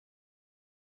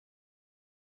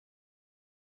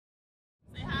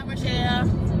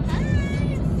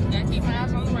Keep my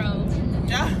eyes on the road.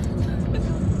 Yeah.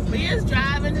 We just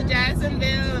driving to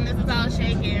Jacksonville and this is all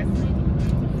shaking.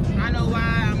 I know why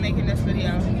I'm making this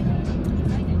video.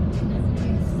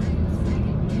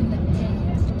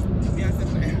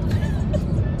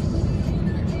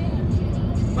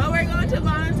 But we're going to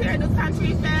volunteer at the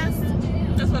Country Fest.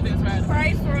 That's what it is, right?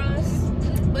 Pray for us.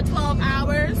 For 12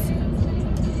 hours.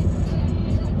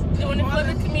 Doing it for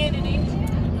the community.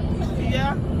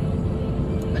 Yeah.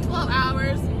 For 12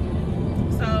 hours.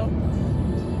 So,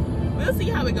 we'll see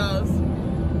how it goes.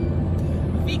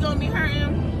 Feet gonna be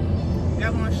hurting.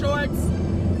 Got on shorts.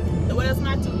 The weather's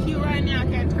not too cute right now. I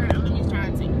can't turn it. Let me try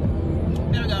and see.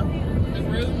 There we go. The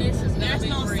rudeness is There's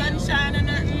no sunshine or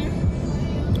nothing.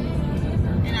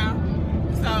 You know.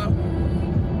 So,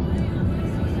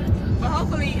 but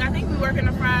hopefully, I think we work in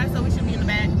the fries, so we should be in the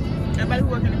back. Everybody who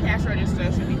work in the cash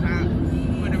register should be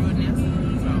fine with the rudeness.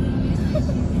 So,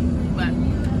 but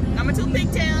I'm a 2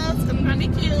 pigtails because I'm trying to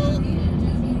be cute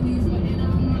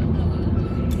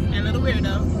and a little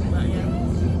weirdo. But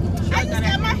yeah, I just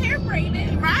got my hair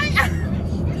braided. Right?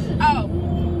 Oh,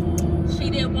 she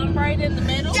did one braid in the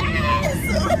middle. Yes.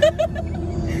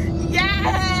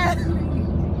 Yes.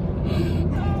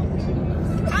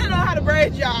 I don't know how to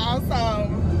braid, y'all, so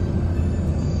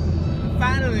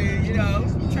finally, you know,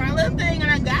 try a little thing and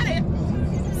I got it.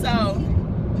 So,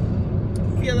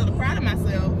 feel a little proud of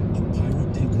myself.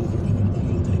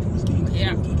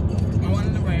 Yeah, I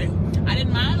wanted to braid. I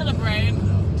didn't mind a little braid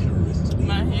in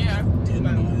my hair,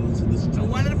 but I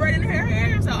wanted to braid in her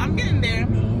hair, so I'm getting there.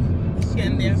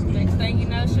 Getting there. Next thing you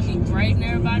know, she'll be braiding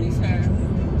everybody's hair.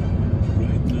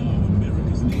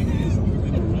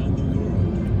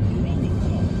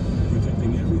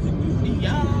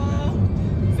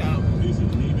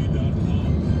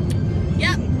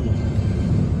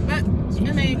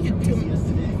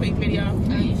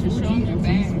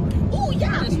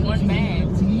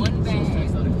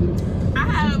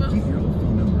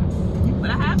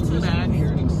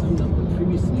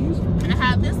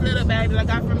 That I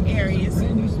got from Aries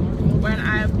when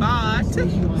I bought,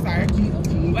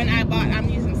 when I bought, I'm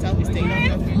using selfie stick.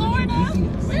 Florida,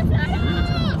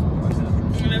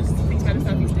 let's think about the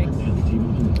selfie stick.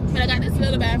 But I got this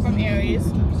little bag from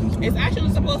Aries. It's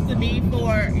actually supposed to be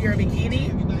for your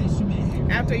bikini.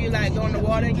 After you like go in the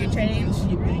water and you change.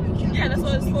 Yeah, that's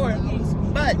what it's for.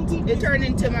 But it turned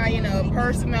into my, you know,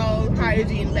 personal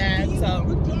hygiene bag. So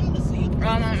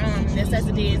all my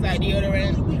necessities like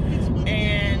deodorant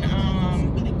and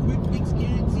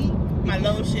my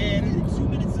lotion,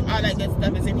 all that good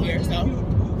stuff is in here. So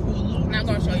I'm not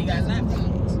gonna show you guys that.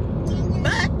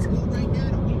 But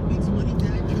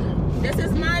this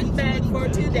is my bag for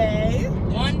today.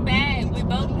 One bag. We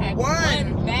both packed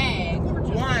one bag.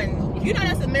 One. You know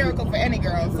that's a miracle for any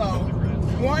girl. So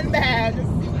one bag.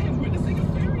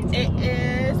 It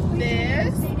is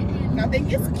this. I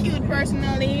think it's cute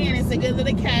personally, and it's a good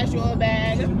little casual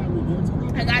bag.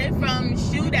 I got it from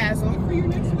Shoe Dazzle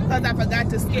because I forgot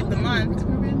to skip the month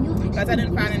because I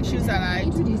didn't find any shoes I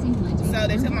liked. So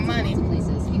they took my money.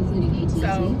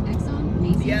 So,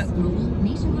 yep.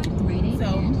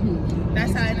 So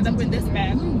that's how I ended up with this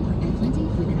bag.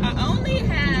 I only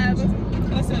have,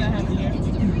 what's what I have here?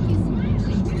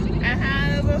 I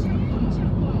have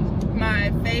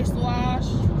my face wash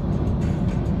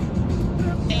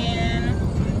and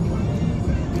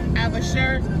I have a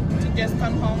shirt to just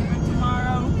come home with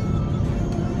tomorrow.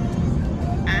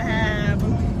 I have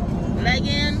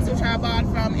leggings, which I bought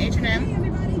from H&M.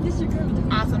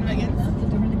 Awesome leggings.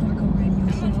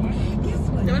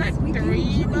 They were like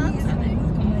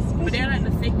 $3, but they're like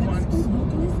the thick ones.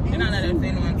 They're not like the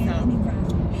thin ones. So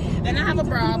then I have a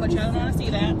bra, but y'all don't want to see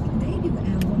that.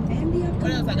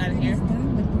 What else I got in here?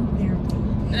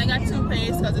 Then I got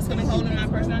toothpaste because it's gonna hold in my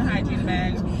personal hygiene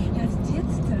bag.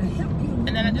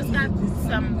 And then I just got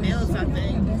some bills, I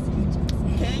think.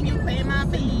 Can you pay my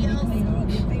bills?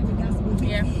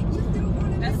 Yeah,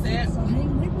 that's it.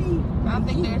 I don't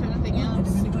think there's anything else.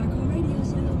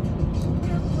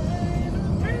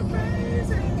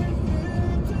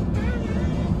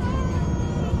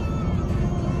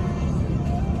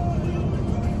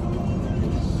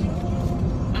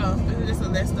 Oh, this is just a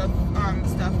list of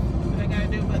stuff that I gotta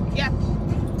do, but yeah.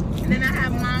 And then I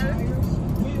have my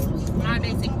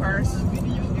basic purse,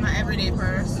 my everyday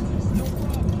purse.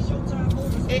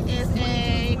 It is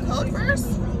a coat purse.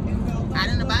 I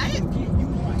didn't buy it.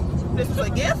 This is a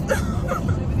gift. So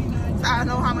I don't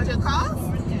know how much it costs,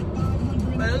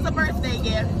 but it was a birthday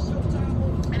gift,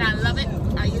 and I love it.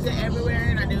 I use it everywhere,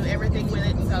 and I do everything with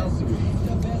it. So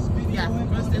yeah,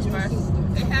 what's this purse?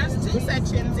 It has 2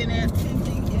 sections in it.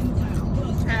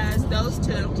 It has those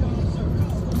 2.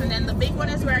 And then the big one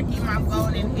is where I keep my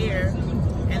phone in here.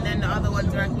 And then the other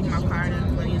one's where I keep my card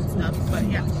and money and stuff. But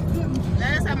yeah, then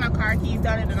I just have my car keys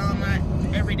done and all my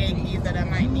everyday keys that I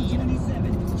might need.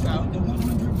 So,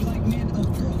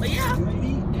 but yeah,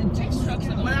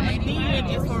 what I'm gonna need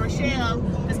is for Rochelle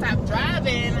to stop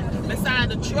driving beside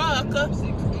the truck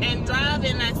and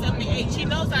driving at 78. She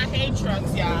knows I hate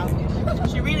trucks, y'all.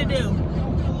 She really do.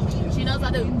 She knows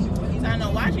I do. So I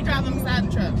know why she driving beside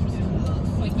the truck.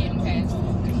 We're getting past.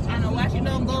 I don't know why she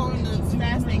don't go in the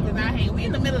fast lane, because I hate, we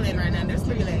in the middle lane right now, there's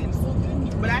 3 lanes.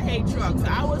 But I hate trucks. So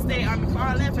I will stay on the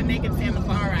far left and they can stay on the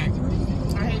far right.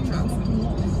 I hate trucks.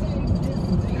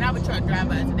 And I'm a truck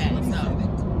driver as a daddy, so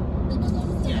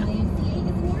yeah.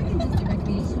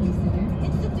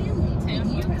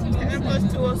 10 plus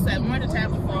 207, went to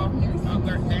Tampa for our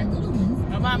birthday.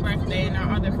 My birthday and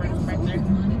our other friend's birthday.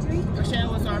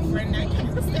 Rochelle was our friend that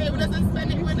came to stay with us and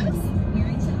spend it with us.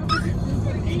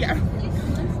 Yeah.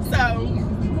 So,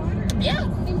 yeah,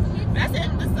 that's it.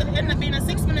 This will end up being a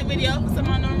 6-minute video for some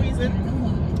unknown reason.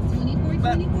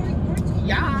 But,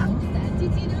 yeah.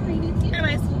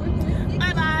 Anyways.